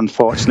on him,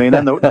 unfortunately.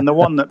 And then the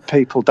one that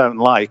people don't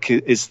like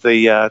is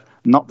the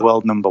not the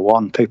world number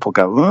one. People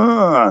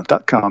go,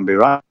 that can't be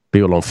right.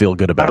 People don't feel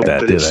good about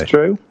that, do they? It's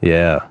true.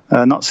 Yeah.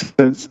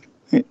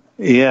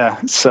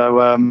 Yeah.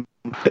 So in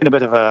a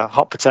bit of a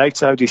hot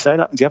potato, do you say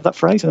that? Do you have that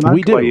phrase?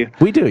 We do.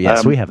 We do.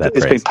 Yes, we have that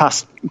phrase. It's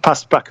been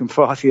passed back and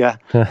forth. Yeah.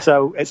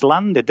 So it's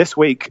landed this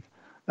week.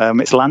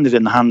 It's landed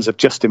in the hands of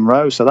Justin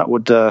Rose, so that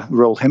would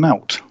rule him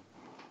out.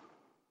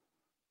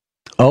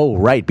 Oh,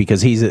 right,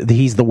 because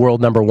he's the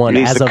world number one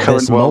as of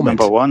this moment.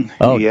 Number one.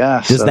 Oh,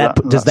 yeah. Does that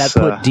put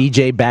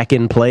DJ back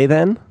in play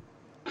then?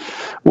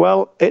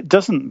 Well, it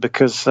doesn't,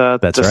 because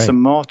there's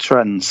some more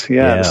trends.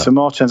 Yeah, there's some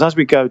more trends as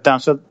we go down.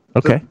 So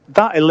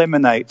that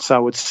eliminates, I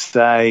would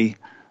say,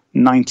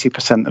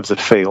 90% of the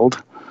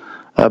field.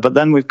 But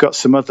then we've got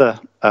some other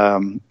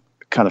kind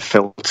of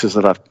filters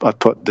that I've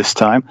put this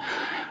time.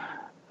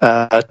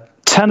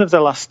 10 of the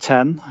last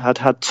 10 had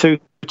 2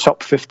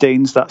 top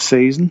 15s that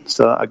season.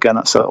 So again,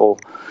 that's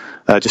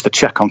just a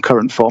check on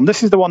current form.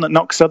 This is the one that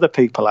knocks other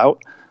people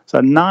out.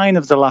 So 9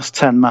 of the last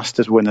 10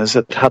 Masters winners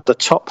had the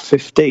top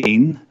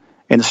 15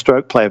 in a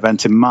stroke play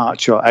event in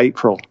March or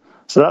April.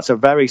 So that's a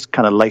very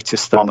kind of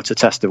latest thermometer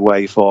test of where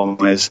your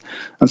form is.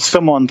 And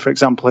someone, for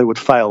example, who would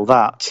fail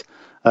that,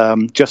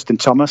 Justin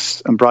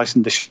Thomas and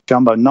Bryson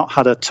DeChambeau, not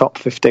had a top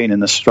 15 in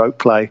the stroke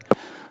play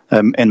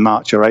in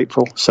March or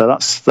April. So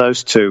that's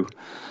those two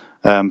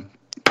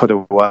put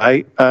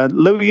away.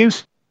 Louis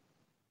Houston,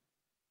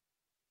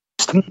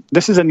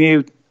 this is a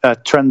new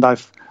trend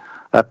I've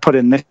put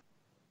in this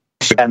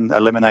and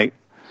eliminate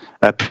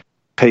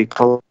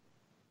people.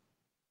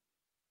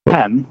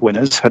 10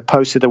 winners had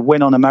posted a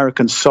win on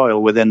American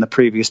soil within the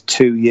previous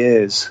 2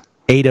 years.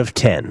 8 of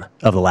 10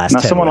 of the last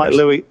 10 someone winners.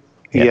 Like Louis,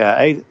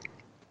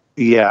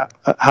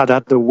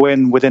 had the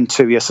win within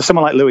 2 years. So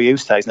someone like Louis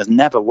Oosthuizen has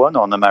never won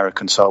on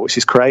American soil, which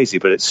is crazy,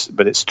 but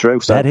it's true.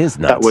 So that is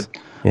nuts.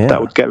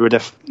 That would get rid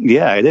of.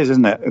 Yeah, it is,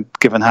 isn't it?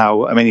 Given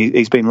how, I mean,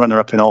 he's been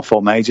runner-up in all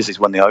 4 majors. He's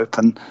won the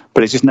Open,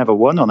 but he's just never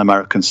won on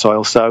American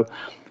soil. So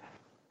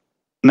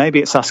maybe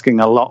it's asking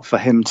a lot for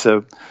him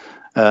to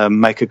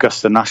make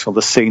Augusta National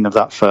the scene of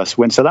that first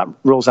win. So that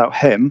rules out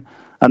him.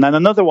 And then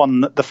another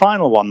one, the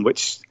final one,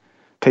 which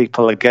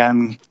people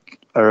again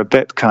are a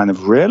bit kind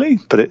of really,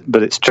 but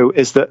it's true,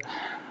 is that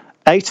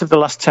 8 of the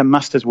last 10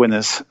 Masters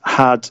winners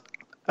had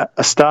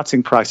a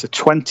starting price of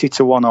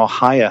 20-1 or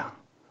higher.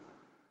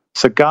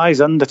 So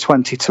guys under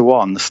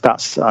 20-1, the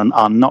stats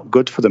are not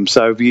good for them.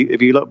 So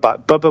if you look back,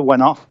 Bubba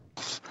went off.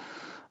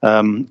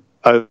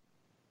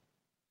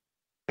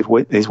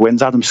 His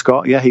wins, Adam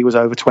Scott, he was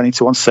over 20-1.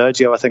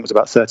 Sergio, I think, was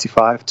about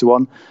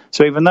 35-1.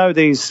 So even though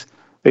these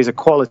are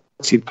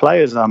quality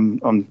players,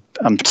 I'm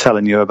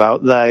telling you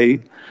about,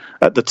 they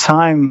at the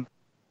time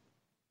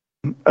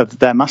of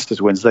their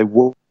Masters wins, they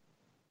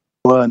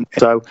weren't.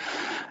 So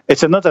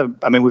it's another.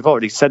 I mean, we've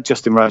already said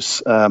Justin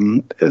Rose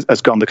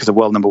has gone because of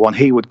world number one.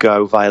 He would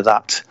go via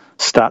that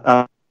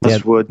stat.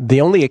 Would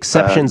the only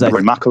exceptions,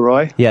 Rory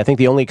McIlroy. Yeah, I think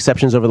the only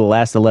exceptions over the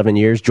last 11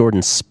 years,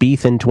 Jordan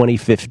Spieth in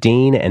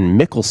 2015 and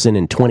Mickelson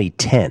in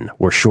 2010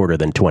 were shorter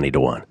than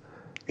 20-1.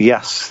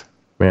 Yes,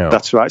 yeah.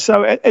 That's right.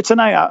 So it's an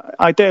 8 out.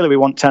 Ideally, we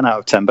want 10 out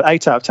of 10, but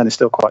 8 out of 10 is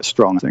still quite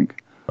strong, I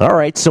think. All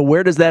right, so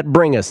where does that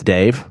bring us,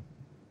 Dave?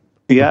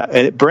 Yeah,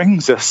 it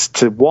brings us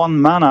to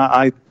one man.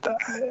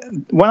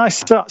 When I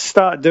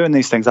start doing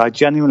these things, I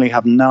genuinely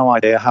have no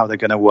idea how they're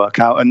going to work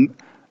out, and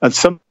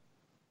some.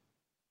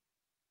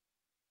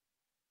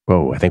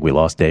 Whoa, I think we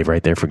lost Dave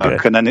right there for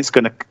good. And then it's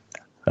going to...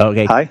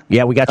 Okay. Hi?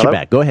 Yeah, we got Hello? you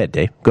back. Go ahead,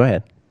 Dave. Go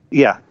ahead.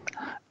 Yeah.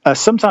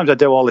 Sometimes I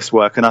do all this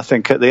work, and I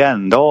think at the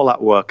end, all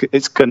that work,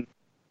 it's going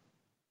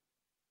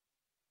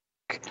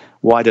to...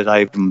 Why did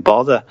I even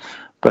bother?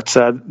 But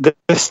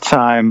this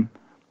time,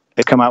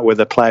 it's come out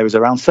with a player who's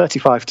around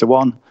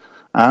 35-1,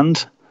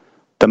 and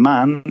the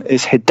man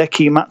is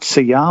Hideki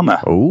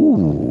Matsuyama.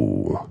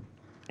 Ooh.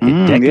 I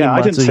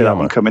didn't see that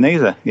one coming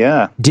either.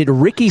 Yeah. Did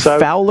Ricky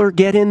Fowler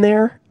get in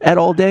there at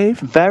all, Dave?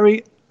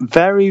 Very,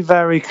 very,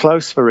 very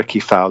close for Ricky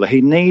Fowler.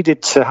 He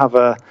needed to have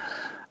a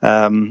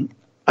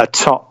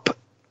top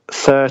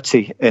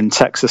 30 in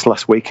Texas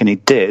last week, and he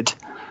did.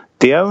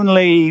 The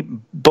only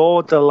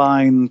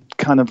borderline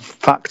kind of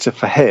factor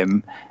for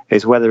him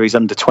is whether he's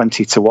under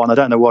 20-1. I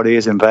don't know what he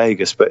is in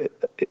Vegas, but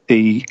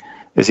is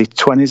he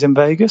 20s in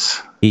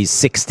Vegas? He's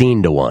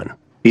 16-1.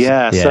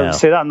 Yeah. So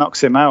see, that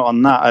knocks him out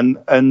on that,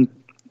 and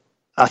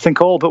I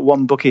think all but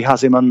one bookie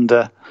has him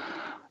under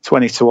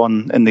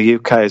 20-1 in the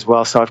UK as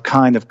well. So I've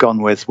kind of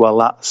gone with, well,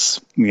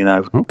 that's,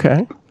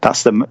 okay,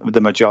 that's the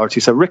majority.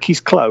 So Ricky's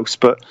close,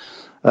 but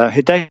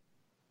Hideki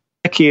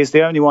is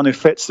the only one who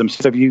fits them.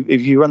 So if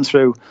you run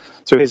through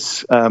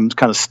his kind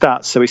of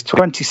stats, so he's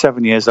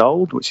 27 years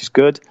old, which is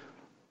good.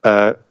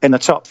 In the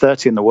top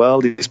 30 in the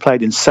world, he's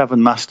played in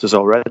 7 Masters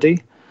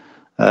already.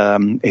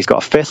 He's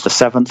got a 5th, a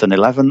 7th, an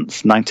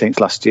 11th, 19th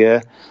last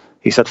year.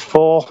 He's had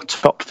 4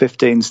 top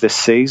 15s this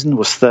season,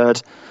 was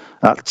 3rd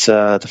at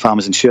the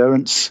Farmers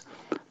Insurance,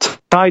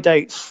 tied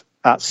 8th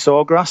at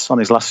Sawgrass on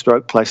his last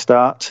stroke play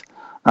start,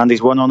 and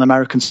he's won on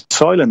American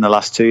soil in the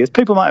last 2 years.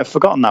 People might have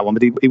forgotten that one,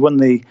 but he won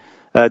the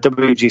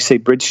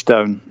WGC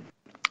Bridgestone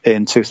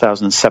in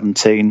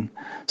 2017.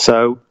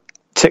 So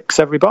ticks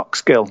every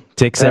box, Gil.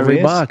 Ticks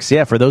every box.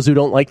 Yeah, for those who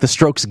don't like the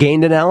strokes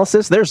gained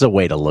analysis, there's a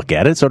way to look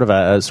at it. Sort of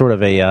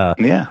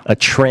a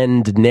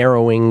trend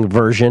narrowing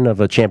version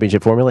of a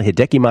championship formula.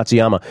 Hideki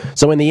Matsuyama.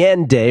 So in the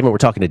end, Dave, and we're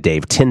talking to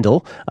Dave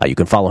Tyndall. You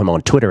can follow him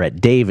on Twitter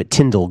at Dave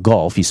Tyndall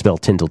Golf. You spell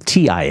Tyndall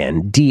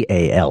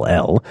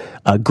Tindall.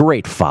 A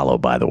great follow,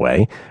 by the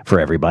way, for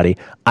everybody.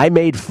 I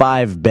made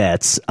 5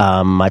 bets.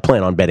 I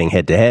plan on betting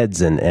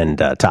head-to-heads and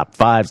top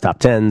 5s, top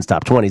 10s,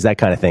 top 20s, that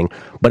kind of thing.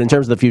 But in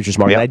terms of the futures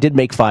market, I did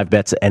make 5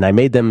 bets, and I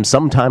made them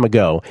some time ago.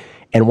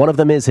 And one of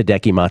them is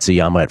Hideki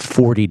Matsuyama at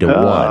 40-1.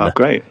 Oh,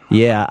 great.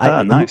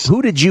 Yeah. Nice.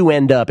 Who did you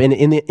end up,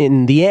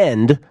 in the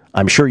end,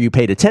 I'm sure you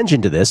paid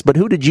attention to this, but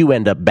who did you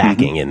end up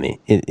backing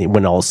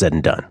when all's said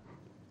and done?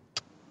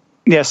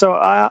 Yeah, so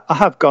I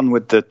have gone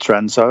with the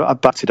trend. So I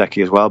backed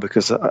Hideki as well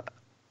because...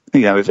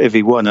 if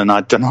he won and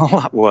I'd done all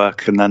that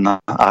work and then I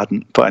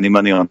hadn't put any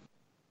money on,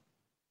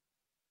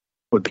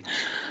 would be,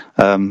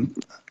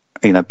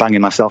 banging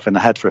myself in the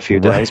head for a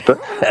few days.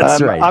 But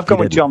That's right. I've gone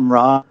with John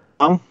Rahm.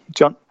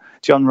 John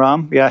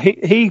Rahm. Yeah,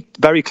 he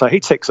very clear. He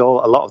ticks a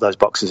lot of those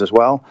boxes as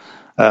well.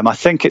 I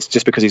think it's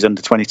just because he's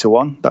under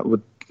 20-1. That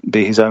would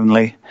be his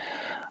only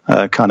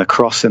kind of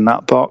cross in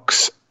that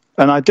box.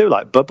 And I do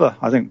like Bubba.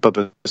 I think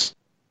Bubba's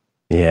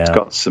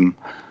got some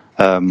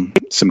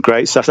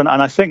great stuff, and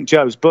I think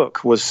Joe's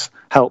book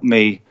helped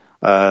me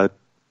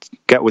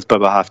get with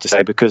Bubba, I have to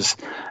say, because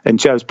in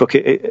Joe's book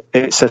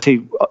it said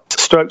he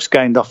strokes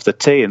gained off the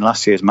tee in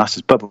last year's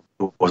Masters. Bubba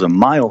was a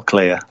mile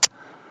clear.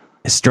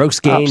 Strokes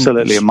gained,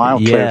 absolutely a mile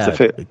clear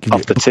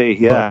off the tee.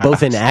 Yeah,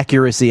 both in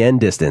accuracy and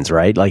distance,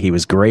 right? Like he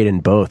was great in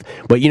both.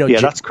 But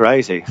that's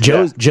crazy.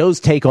 Joe's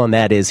take on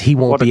that is he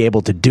won't be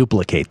able to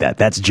duplicate that.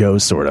 That's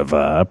Joe's sort of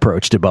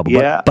approach to Bubba.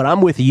 Yeah. But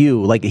I'm with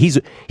you. Like he's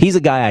a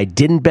guy I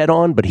didn't bet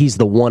on, but he's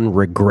the one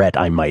regret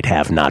I might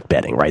have not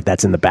betting. Right,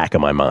 that's in the back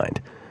of my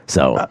mind.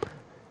 So,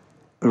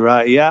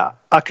 right, yeah,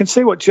 I can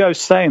see what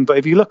Joe's saying. But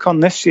if you look on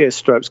this year's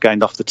strokes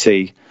gained off the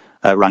tee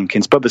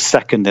rankings, Bubba's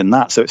second in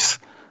that. So it's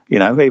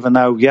even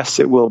though, yes,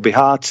 it will be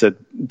hard to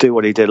do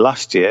what he did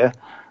last year,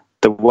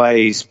 the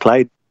way he's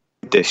played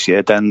this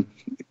year, then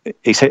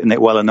he's hitting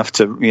it well enough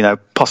to,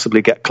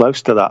 possibly get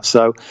close to that.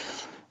 So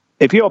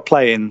if you're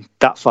playing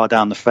that far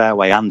down the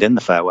fairway and in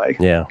the fairway,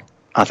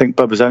 I think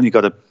Bubba's only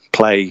got to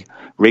play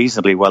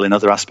reasonably well in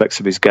other aspects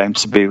of his game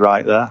to be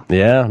right there.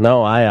 Yeah,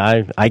 no,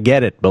 I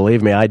get it.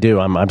 Believe me, I do.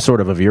 I'm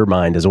sort of your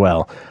mind as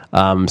well.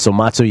 So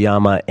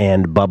Matsuyama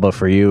and Bubba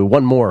for you.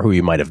 One more who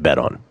you might have bet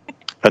on.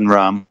 And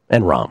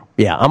Rahm.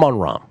 Yeah, I'm on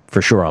Rahm.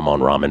 For sure I'm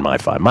on Rahm in my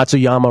 5.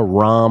 Matsuyama,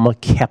 Rahm,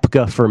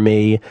 Koepka for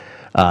me.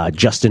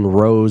 Justin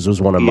Rose was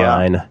one of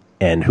mine.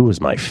 And who was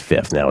my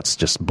 5th? Now it's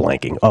just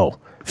blanking. Oh,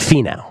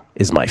 Finau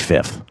is my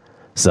 5th.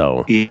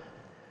 So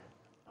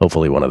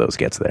hopefully one of those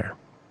gets there.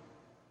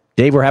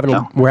 Dave, we're having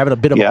a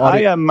bit of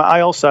audio.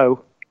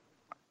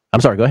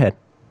 I'm sorry, go ahead.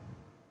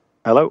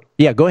 Hello?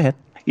 Yeah, go ahead.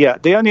 Yeah,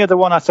 the only other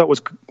one I thought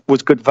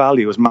was good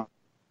value was Matt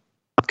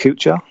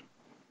Kuchar.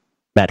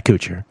 Matt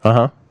Kuchar.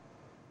 Uh-huh.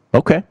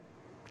 Okay.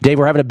 Dave,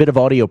 we're having a bit of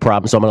audio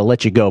problems, so I'm going to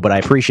let you go, but I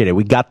appreciate it.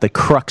 We got the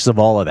crux of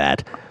all of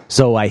that.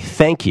 So I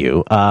thank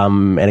you.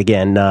 And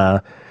again,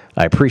 I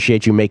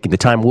appreciate you making the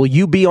time. Will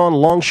you be on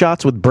Long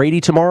Shots with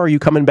Brady tomorrow? Are you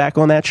coming back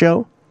on that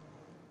show?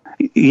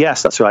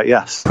 Yes, that's right,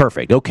 yes.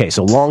 Perfect. Okay,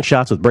 so Long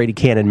Shots with Brady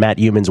Cannon, Matt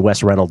Humans,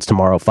 Wes Reynolds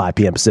tomorrow, 5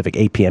 p.m. Pacific,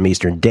 8 p.m.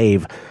 Eastern.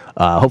 Dave,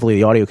 hopefully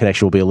the audio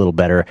connection will be a little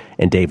better,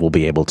 and Dave will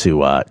be able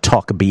to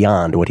talk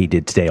beyond what he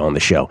did today on the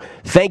show.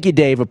 Thank you,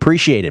 Dave.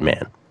 Appreciate it,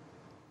 man.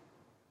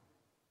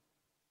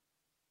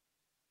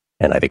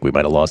 And I think we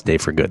might have lost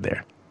Dave for good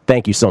there.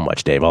 Thank you so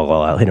much, Dave.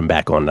 I'll hit him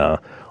back on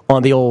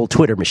the old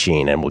Twitter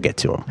machine, and we'll get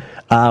to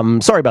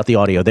him. Sorry about the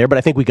audio there, but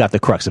I think we got the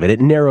crux of it. It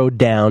narrowed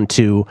down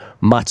to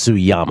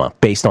Matsuyama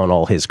based on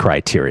all his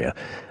criteria.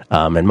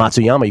 And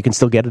Matsuyama, you can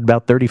still get it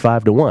about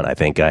 35-1, I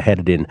think,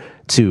 headed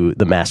into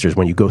the Masters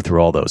when you go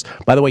through all those.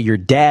 By the way, your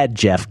dad,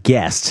 Jeff,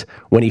 guessed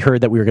when he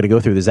heard that we were going to go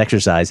through this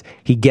exercise,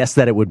 he guessed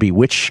that it would be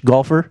which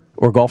golfer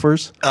or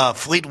golfers?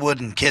 Fleetwood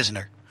and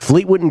Kisner.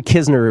 Fleetwood and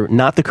Kisner,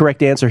 not the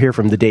correct answer here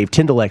from the Dave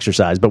Tyndall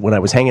exercise, but when I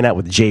was hanging out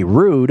with Jay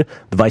Rude,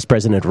 the vice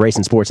president of race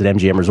and sports at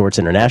MGM Resorts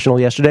International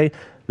yesterday,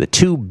 the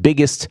 2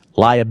 biggest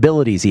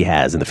liabilities he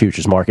has in the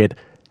futures market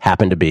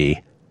happen to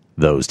be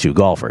those 2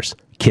 golfers,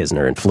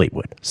 Kisner and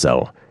Fleetwood.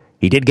 So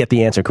he did get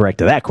the answer correct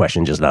to that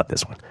question, just not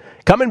this one.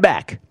 Coming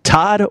back,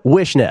 Todd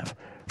Wishnev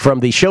from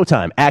the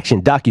Showtime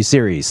Action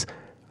docuseries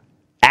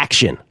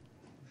Action.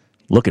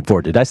 Looking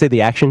forward to it. Did I say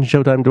the Action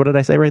Showtime? What did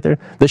I say right there?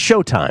 The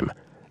Showtime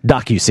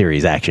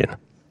docuseries Action.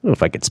 Oh,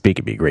 if I could speak,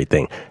 it'd be a great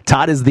thing.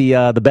 Todd is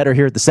the bettor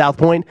here at the South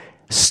Point.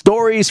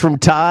 Stories from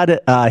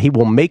Todd. He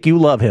will make you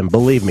love him.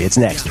 Believe me, it's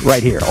next,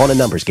 right here on A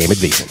Numbers Game at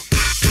VSiN.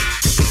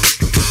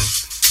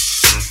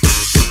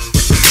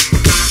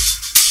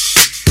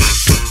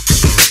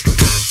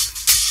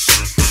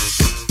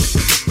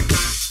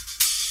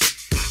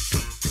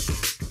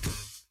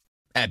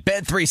 At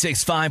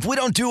Bet365, we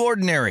don't do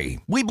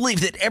ordinary. We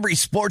believe that every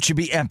sport should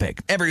be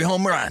epic. Every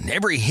home run,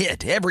 every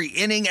hit, every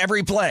inning,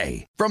 every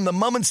play. From the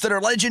moments that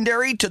are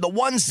legendary to the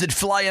ones that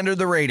fly under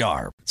the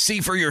radar. See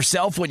for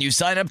yourself when you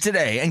sign up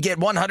today and get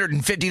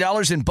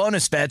 $150 in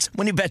bonus bets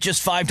when you bet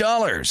just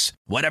 $5.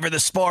 Whatever the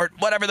sport,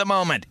 whatever the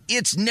moment,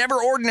 it's never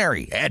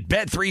ordinary at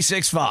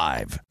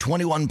Bet365.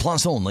 21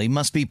 plus only.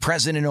 Must be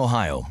present in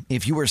Ohio.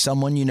 If you or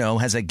someone you know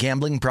has a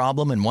gambling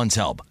problem and wants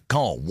help,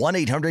 call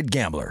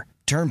 1-800-GAMBLER.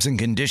 Terms and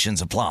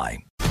conditions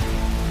apply.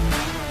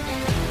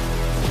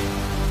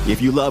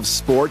 If you love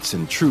sports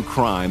and true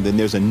crime, then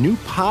there's a new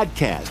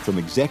podcast from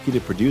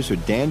executive producer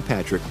Dan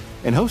Patrick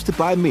and hosted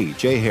by me,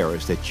 Jay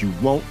Harris, that you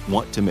won't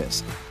want to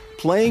miss.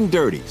 Playing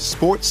Dirty: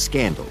 Sports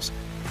Scandals.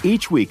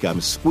 Each week,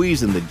 I'm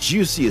squeezing the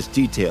juiciest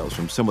details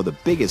from some of the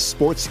biggest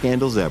sports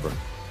scandals ever.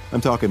 I'm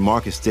talking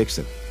Marcus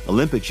Dixon,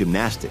 Olympic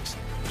gymnastics,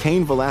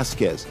 Cain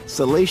Velasquez,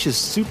 salacious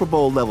Super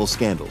Bowl-level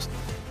scandals.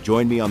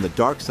 Join me on the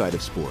dark side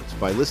of sports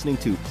by listening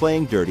to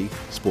Playing Dirty: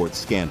 Sports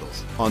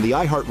Scandals on the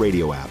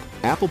iHeartRadio app,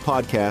 Apple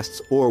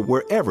Podcasts, or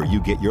wherever you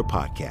get your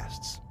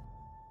podcasts.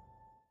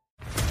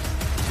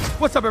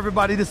 What's up,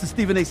 everybody? This is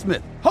Stephen A.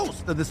 Smith,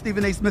 host of the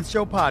Stephen A. Smith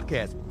Show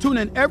podcast. Tune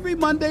in every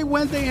Monday,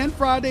 Wednesday, and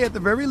Friday at the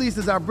very least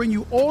as I bring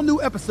you all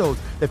new episodes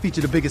that feature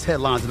the biggest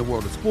headlines in the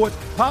world of sports,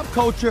 pop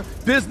culture,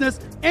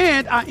 business,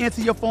 and I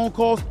answer your phone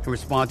calls and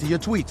respond to your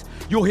tweets.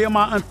 You'll hear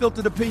my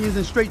unfiltered opinions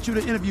and straight-shooter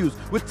interviews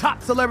with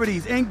top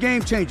celebrities and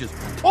game changers.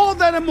 All of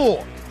that and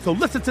more. So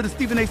listen to the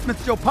Stephen A.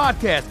 Smith Show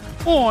podcast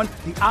on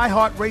the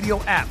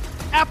iHeartRadio app,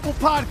 Apple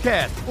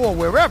Podcasts, or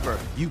wherever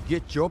you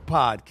get your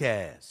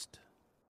podcasts.